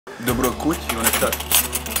Dobro kuť, you want to cut?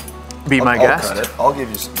 Be my I'll guest. cut it. I'll give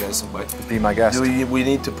you guys some bite. Be my guest. Do we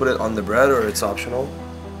need to put it on the bread or it's optional?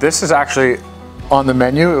 This is actually on the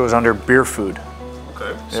menu. It was under beer food.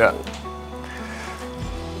 Okay. Yeah.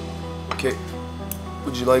 Okay.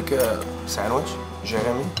 Would you like a sandwich,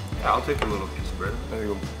 Jeremy? Yeah, I'll take a little piece of bread. There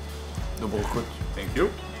you go. Dobro kuť. Thank you.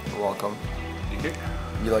 You're welcome. Thank you.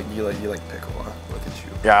 You like pickle, huh? Look at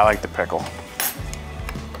you. Yeah, I like the pickle.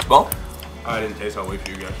 Well, I didn't taste. I'll wait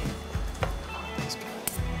for you guys.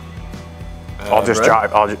 I'll just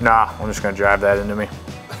bread? jive. I'm just gonna jive that into me.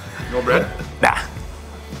 No bread? Nah. You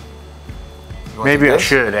want Maybe I this?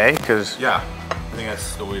 should, eh? Cause Yeah. I think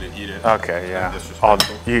that's the way to eat it. okay, yeah.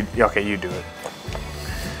 Disrespectful. You do it.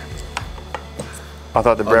 I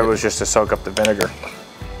thought the bread was just to soak up the vinegar.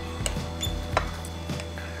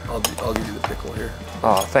 I'll give you the pickle here.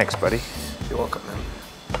 Oh, thanks, buddy. You're welcome, man.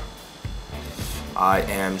 I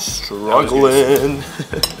am struggling.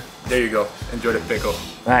 There you go. Enjoy the pickle.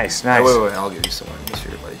 Nice, Hey, nice. wait, I'll give you some more. This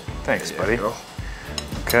here, buddy. Thanks, Yeah, buddy. girl.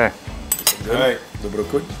 Okay. Good. All right. Dobro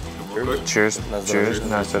kuť. Good. Cheers. Na Cheers. zdravie.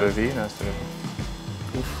 Na zdraví. Na zdraví.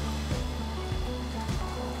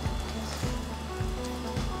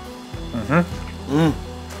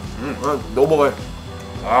 Dobré.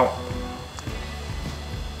 Wow.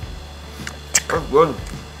 That's good.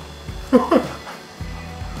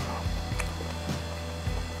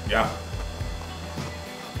 Yeah.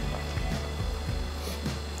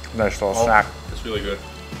 Nice little snack. It's really good.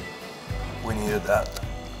 We needed that.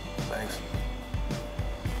 Thanks.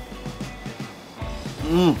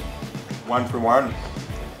 1 for 1.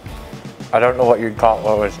 I don't know what you'd call it.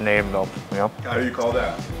 What was his name though? You know? How do you call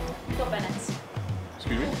that? Utopenec.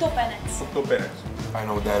 Excuse me? Utopenec. Oblíbit. I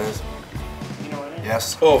know what that is. You know what it is?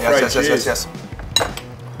 Yes. Oh, yes, fried yes, yes, cheese. yes, yes.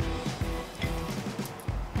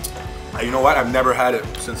 You know what? I've never had it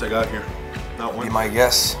since I got here. Not Be one. my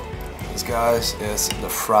guess. This, guys, is the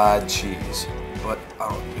fried cheese. But I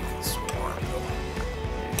don't think it's warm though.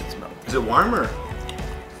 It's melted. Is it warm or?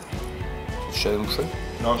 Je vais toucher.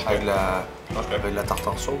 Non, je Avec la, Okay. avec la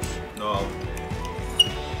tartare sauce. No. There you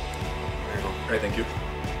go. All right, thank you.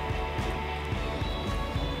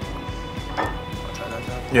 Wanna try that,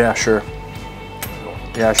 John? Yeah, sure.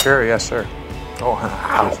 Yeah, sure. Yes, sir. Oh,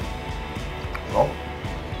 ow. No?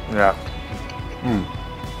 Yeah.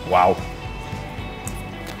 Wow.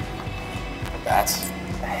 That's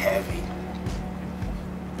heavy.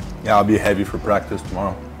 Yeah, I'll be heavy for practice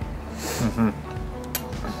tomorrow.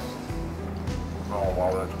 Oh,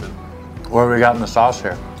 wow, that's good. What have we got in the sauce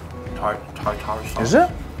here? Tartar sauce. Is it?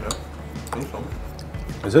 Yeah. I think so.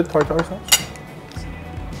 Is it tartar sauce?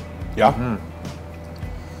 Yeah.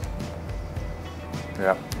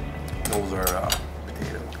 Yeah. Those are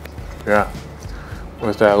potato. Yeah.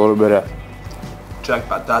 With that little bit of Check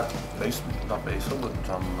patate. Base, not basil, but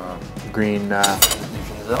some green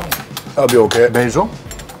ginzel. I'll be okay. basil.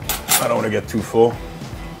 I don't want to get too full.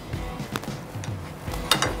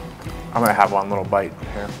 I'm gonna have one little bite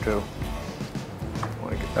here too.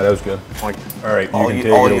 Like, That was good. like All right, you I'll can eat,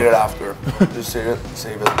 take I'll it. eat it after. Just save it.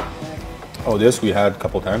 Save it. Oh, this we had a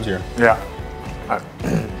couple times here. yeah.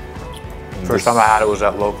 First time I had it was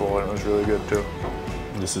at local and it was really good too.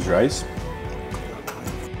 This is rice.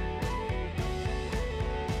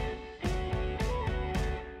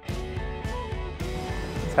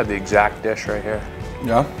 Had the exact dish right here.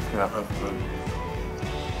 Yeah. Yeah.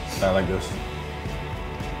 I like this.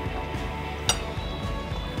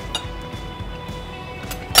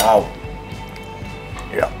 Wow.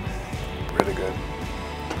 Yeah. Really good.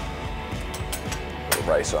 Little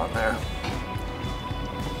rice on there.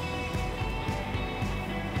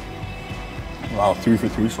 Wow, 3 for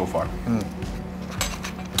 3 so far.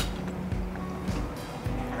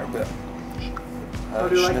 How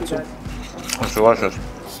do you like it, guys? It's delicious.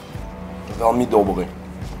 Velmi dobrý.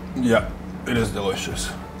 Yeah, it is delicious.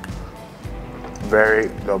 Very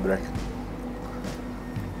dobre.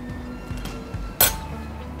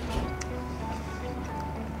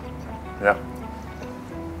 Yeah.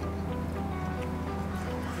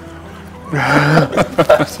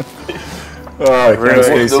 Oh, I can't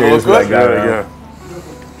stay serious like that. Really Right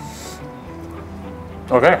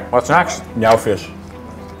good. Okay, what's next? Meow fish.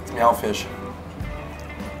 Meow fish.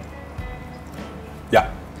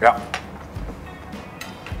 Yeah. Yeah.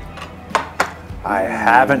 I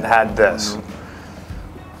haven't had this.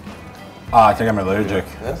 I think I'm allergic.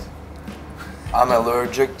 Yes. I'm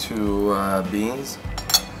allergic to beans.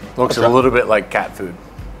 Looks a little bit like cat food.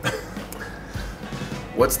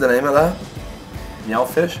 What's the name of that? Meow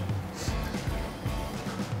fish?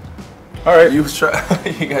 All right. You try.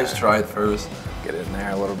 You guys try it first. Get it in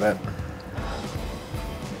there a little bit.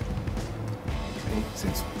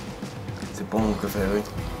 Since Tipo café,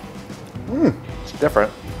 right? It's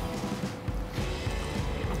different.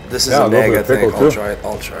 This is Yeah, an I'll go egg, for I the think. pickle, I'll too. try it.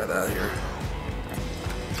 I'll try that here.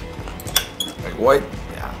 Egg white?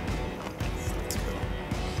 Yeah.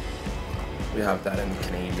 We have that in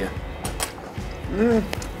Canada.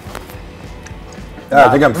 Yeah, I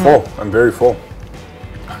think I'm full. I'm very full.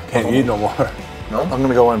 Can't eat no more. No? I'm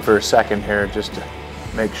gonna go in for a second here just to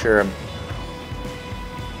make sure I'm.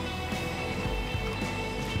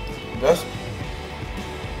 Yes?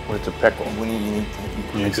 With the pickle. When you need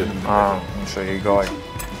to You need to. So you go like,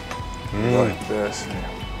 like this.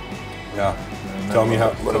 Yeah. Tell me how.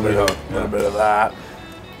 A little bit of that.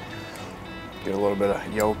 Get a little bit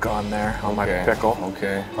of yolk on there on my pickle.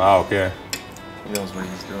 Okay. Wow. Okay. He knows what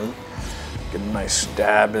he's doing. Get a nice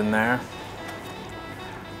stab in there.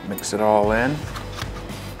 Mix it all in.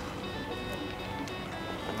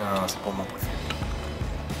 No, c'est pas mon préféré.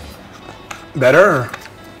 Better.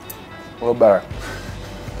 A little better.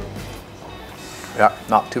 Yeah,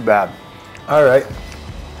 not too bad. All right.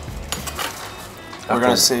 We're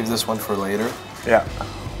gonna save this one for later. Yeah.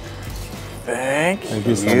 Thank Thank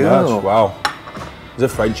you so much. Wow. Is it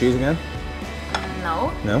fried cheese again?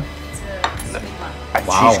 No, No. it's a sweet one. A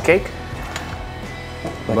Wow. cheesecake?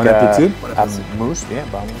 Bon appetit. A mousse, yeah,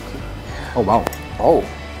 bon appetit. Oh wow. Oh,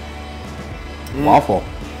 Waffle.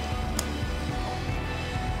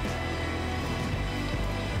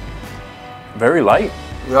 very light.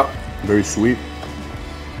 Yeah. Very sweet.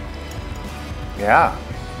 Yeah.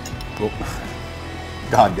 Oh.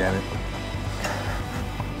 God damn it.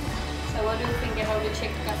 So what do you think about the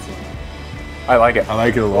Czech cuisine? I like it. I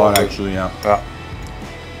like it a lot actually. Yeah. Yeah.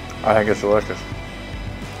 I think it's delicious.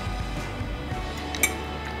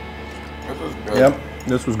 This was good. Yep.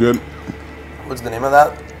 This was good. What's the name of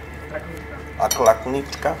that?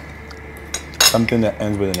 Rakvička. Something that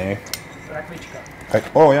ends with an A.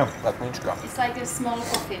 Rakvička. Oh yeah. Rakvička. It's like a small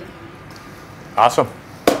coffin. Awesome.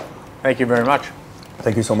 Thank you very much.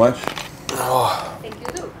 Thank you so much. Oh, Thank you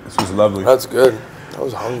too. This was lovely. that's good. I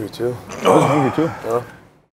was hungry too. I was hungry too. Yeah.